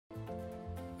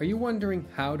Are you wondering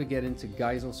how to get into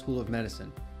Geisel School of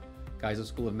Medicine? Geisel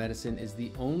School of Medicine is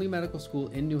the only medical school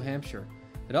in New Hampshire.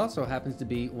 It also happens to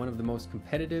be one of the most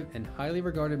competitive and highly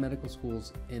regarded medical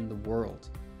schools in the world.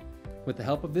 With the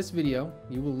help of this video,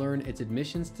 you will learn its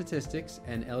admission statistics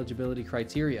and eligibility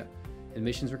criteria,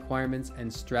 admissions requirements,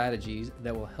 and strategies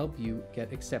that will help you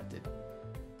get accepted.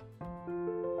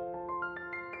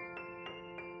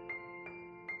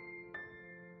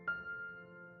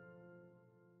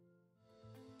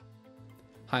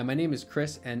 Hi, my name is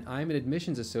Chris and I'm an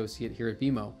admissions associate here at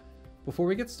BeMo. Before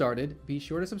we get started, be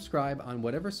sure to subscribe on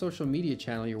whatever social media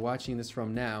channel you're watching this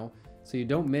from now so you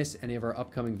don't miss any of our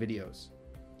upcoming videos.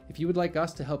 If you would like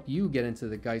us to help you get into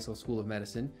the Geisel School of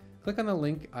Medicine, click on the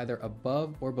link either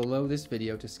above or below this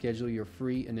video to schedule your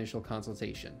free initial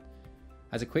consultation.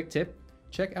 As a quick tip,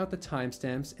 check out the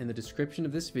timestamps in the description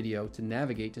of this video to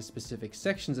navigate to specific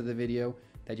sections of the video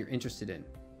that you're interested in.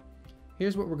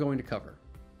 Here's what we're going to cover.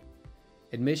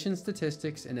 Admission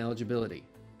statistics and eligibility,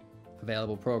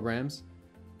 available programs,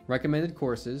 recommended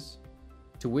courses,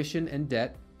 tuition and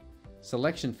debt,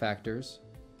 selection factors,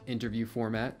 interview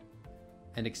format,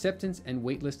 and acceptance and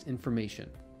waitlist information.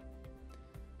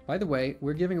 By the way,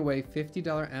 we're giving away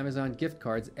 $50 Amazon gift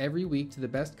cards every week to the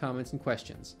best comments and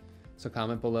questions, so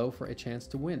comment below for a chance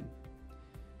to win.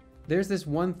 There's this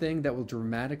one thing that will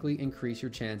dramatically increase your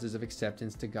chances of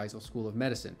acceptance to Geisel School of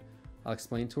Medicine. I'll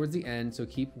explain towards the end, so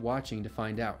keep watching to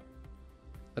find out.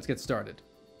 Let's get started.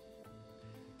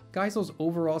 Geisel's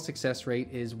overall success rate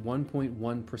is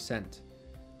 1.1%.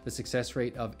 The success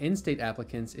rate of in-state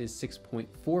applicants is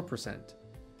 6.4%.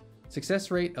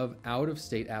 Success rate of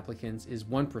out-of-state applicants is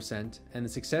 1%, and the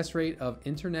success rate of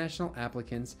international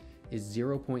applicants is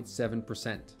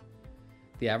 0.7%.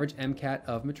 The average MCAT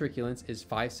of matriculants is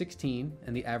 516,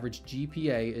 and the average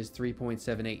GPA is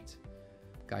 3.78.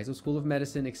 Geisel School of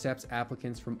Medicine accepts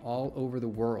applicants from all over the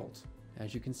world.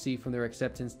 As you can see from their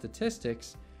acceptance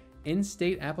statistics,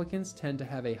 in-state applicants tend to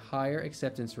have a higher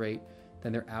acceptance rate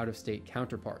than their out-of-state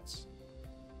counterparts.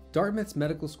 Dartmouth's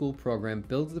medical school program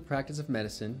builds the practice of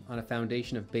medicine on a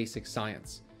foundation of basic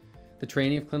science. The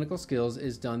training of clinical skills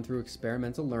is done through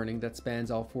experimental learning that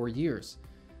spans all 4 years.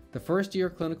 The first-year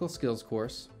clinical skills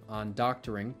course, on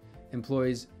doctoring,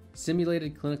 employs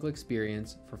simulated clinical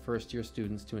experience for first-year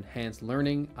students to enhance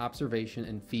learning, observation,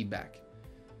 and feedback.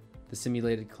 The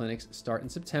simulated clinics start in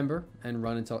September and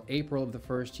run until April of the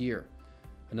first year.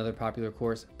 Another popular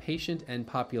course, Patient and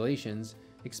Populations,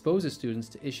 exposes students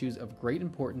to issues of great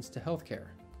importance to healthcare.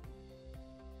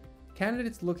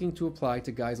 Candidates looking to apply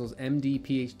to Geisel's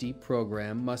MD-PhD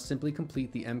program must simply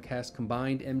complete the MCAS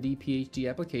Combined MD-PhD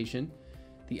application,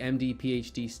 the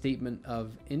MD-PhD Statement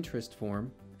of Interest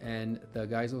form, and the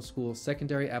Geisel School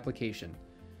secondary application.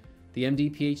 The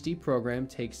MD-PhD program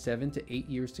takes 7 to 8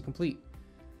 years to complete.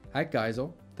 At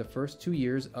Geisel, the first 2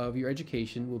 years of your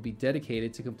education will be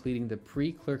dedicated to completing the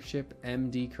pre-clerkship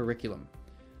MD curriculum.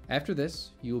 After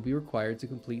this, you will be required to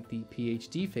complete the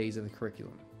PhD phase of the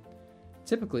curriculum.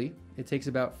 Typically, it takes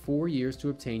about 4 years to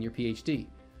obtain your PhD.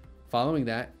 Following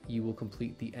that, you will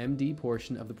complete the MD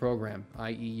portion of the program,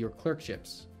 i.e. your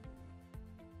clerkships.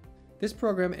 This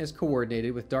program is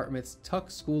coordinated with Dartmouth's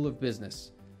Tuck School of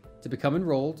Business. To become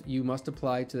enrolled, you must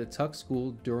apply to the Tuck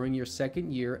School during your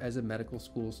second year as a medical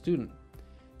school student.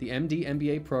 The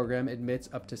MD-MBA program admits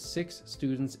up to 6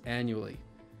 students annually.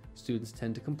 Students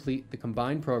tend to complete the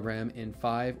combined program in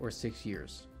 5 or 6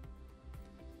 years.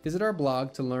 Visit our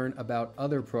blog to learn about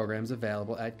other programs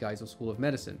available at Geisel School of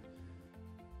Medicine.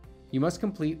 You must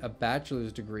complete a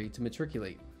bachelor's degree to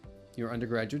matriculate. Your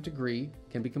undergraduate degree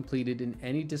can be completed in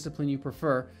any discipline you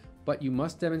prefer, but you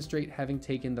must demonstrate having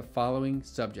taken the following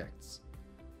subjects: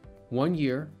 1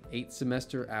 year, 8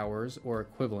 semester hours or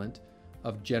equivalent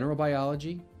of general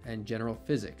biology and general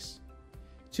physics,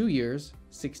 2 years,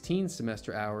 16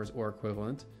 semester hours or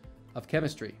equivalent of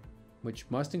chemistry, which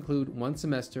must include 1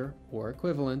 semester or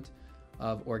equivalent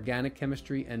of organic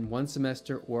chemistry and 1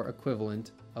 semester or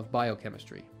equivalent of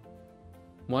biochemistry,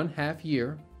 1/2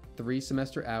 year, 3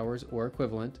 semester hours or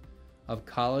equivalent of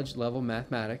college-level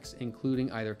mathematics, including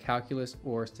either calculus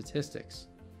or statistics.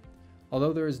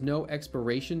 Although there is no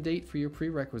expiration date for your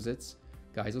prerequisites,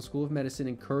 Geisel School of Medicine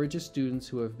encourages students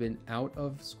who have been out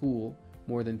of school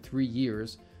more than 3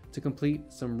 years to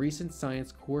complete some recent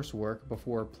science coursework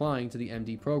before applying to the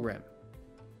MD program.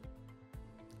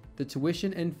 The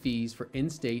tuition and fees for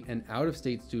in-state and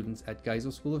out-of-state students at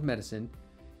Geisel School of Medicine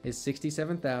is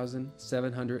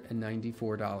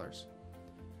 $67,794.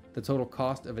 The total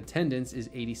cost of attendance is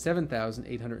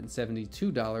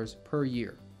 $87,872 per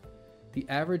year. The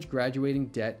average graduating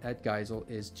debt at Geisel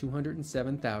is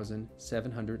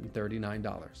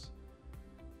 $207,739.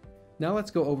 Now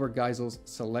let's go over Geisel's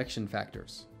selection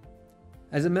factors.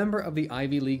 As a member of the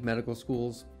Ivy League medical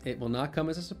schools, it will not come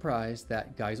as a surprise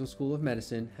that Geisel School of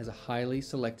Medicine has a highly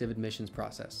selective admissions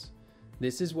process.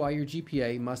 This is why your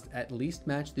GPA must at least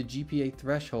match the GPA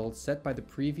threshold set by the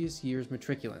previous year's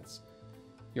matriculants.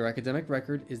 Your academic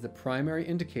record is the primary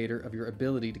indicator of your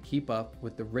ability to keep up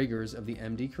with the rigors of the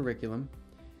MD curriculum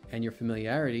and your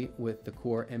familiarity with the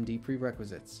core MD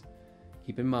prerequisites.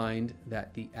 Keep in mind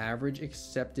that the average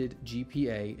accepted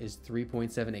GPA is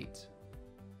 3.78.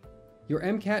 Your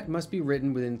MCAT must be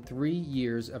written within 3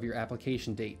 years of your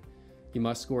application date. You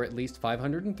must score at least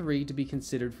 503 to be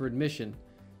considered for admission.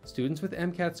 Students with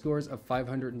MCAT scores of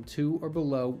 502 or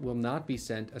below will not be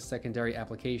sent a secondary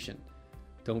application.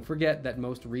 Don't forget that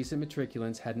most recent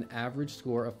matriculants had an average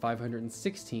score of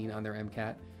 516 on their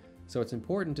MCAT, so it's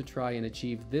important to try and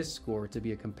achieve this score to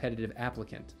be a competitive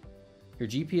applicant. Your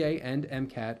GPA and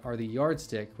MCAT are the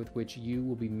yardstick with which you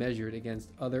will be measured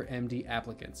against other MD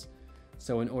applicants.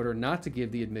 So in order not to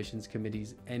give the admissions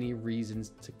committees any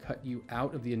reasons to cut you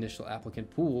out of the initial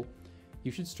applicant pool,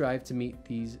 you should strive to meet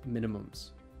these minimums.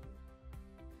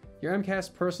 Your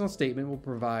MCAS personal statement will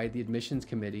provide the admissions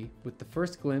committee with the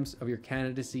first glimpse of your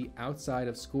candidacy outside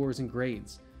of scores and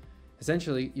grades.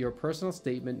 Essentially, your personal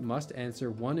statement must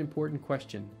answer one important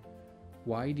question: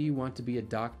 why do you want to be a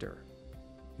doctor?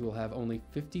 You will have only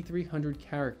 5,300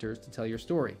 characters to tell your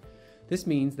story. This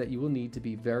means that you will need to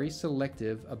be very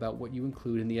selective about what you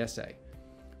include in the essay.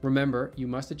 Remember, you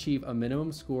must achieve a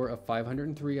minimum score of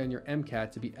 503 on your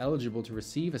MCAT to be eligible to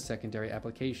receive a secondary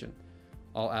application.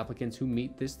 All applicants who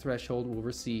meet this threshold will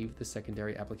receive the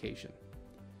secondary application.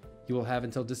 You will have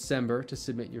until December to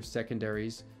submit your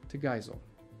secondaries to Geisel.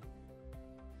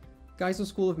 Geisel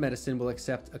School of Medicine will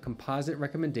accept a composite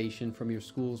recommendation from your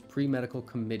school's pre-medical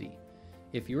committee.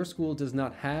 If your school does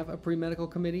not have a pre-medical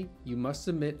committee, you must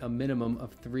submit a minimum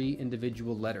of 3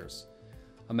 individual letters.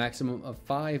 A maximum of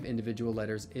 5 individual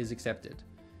letters is accepted.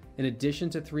 In addition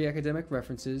to 3 academic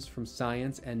references from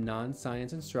science and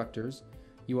non-science instructors,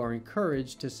 you are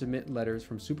encouraged to submit letters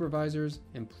from supervisors,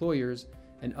 employers,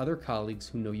 and other colleagues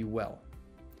who know you well.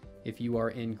 If you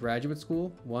are in graduate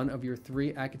school, one of your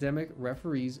 3 academic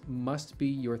referees must be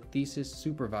your thesis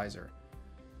supervisor.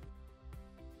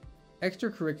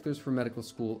 Extracurriculars for medical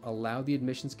school allow the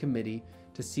admissions committee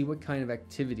to see what kind of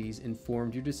activities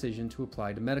informed your decision to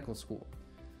apply to medical school.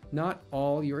 Not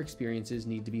all your experiences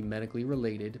need to be medically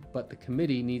related, but the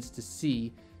committee needs to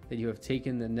see that you have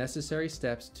taken the necessary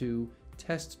steps to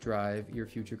test drive your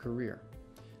future career.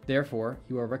 Therefore,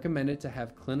 you are recommended to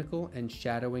have clinical and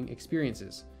shadowing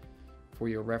experiences. For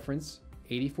your reference,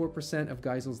 84% of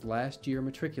Geisel's last year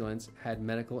matriculants had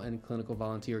medical and clinical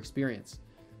volunteer experience.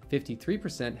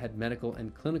 53% had medical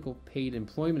and clinical paid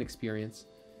employment experience.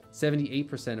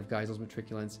 78% of Geisel's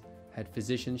matriculants had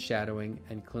physician shadowing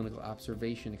and clinical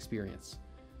observation experience.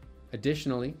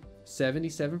 Additionally,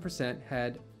 77%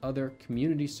 had other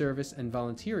community service and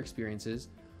volunteer experiences,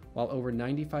 while over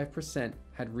 95%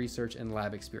 had research and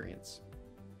lab experience.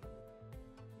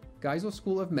 Geisel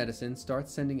School of Medicine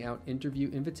starts sending out interview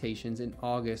invitations in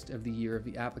August of the year of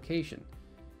the application.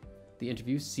 The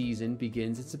interview season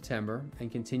begins in September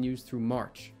and continues through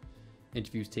March.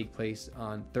 Interviews take place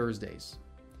on Thursdays.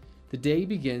 The day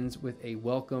begins with a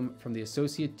welcome from the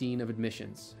Associate Dean of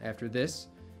Admissions. After this,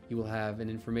 you will have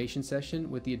an information session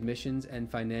with the admissions and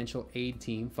financial aid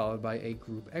team, followed by a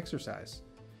group exercise.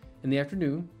 In the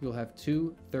afternoon, you'll have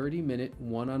 2 30-minute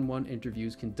one-on-one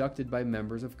interviews conducted by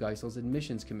members of Geisel's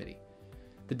admissions committee.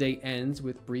 The day ends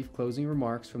with brief closing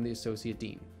remarks from the Associate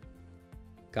Dean.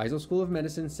 Geisel School of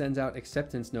Medicine sends out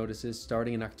acceptance notices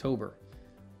starting in October.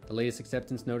 The latest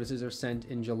acceptance notices are sent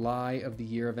in July of the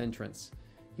year of entrance.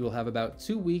 You will have about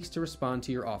 2 weeks to respond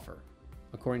to your offer.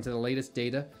 According to the latest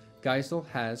data, Geisel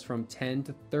has from 10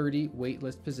 to 30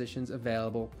 waitlist positions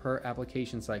available per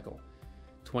application cycle.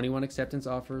 21 acceptance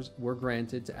offers were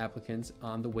granted to applicants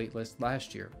on the waitlist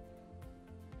last year.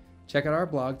 Check out our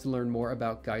blog to learn more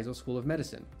about Geisel School of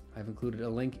Medicine. I've included a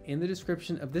link in the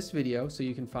description of this video so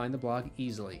you can find the blog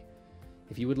easily.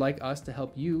 If you would like us to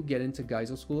help you get into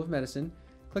Geisel School of Medicine,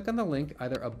 click on the link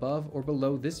either above or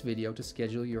below this video to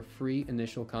schedule your free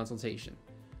initial consultation.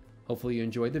 Hopefully you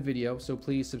enjoyed the video, so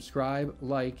please subscribe,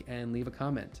 like, and leave a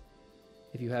comment.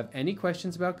 If you have any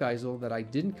questions about Geisel that I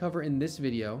didn't cover in this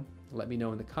video, let me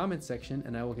know in the comments section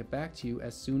and I will get back to you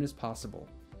as soon as possible.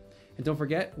 And don't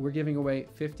forget, we're giving away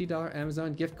 $50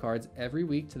 Amazon gift cards every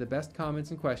week to the best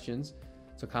comments and questions,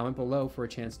 so comment below for a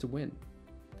chance to win.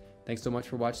 Thanks so much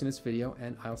for watching this video,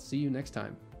 and I'll see you next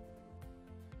time.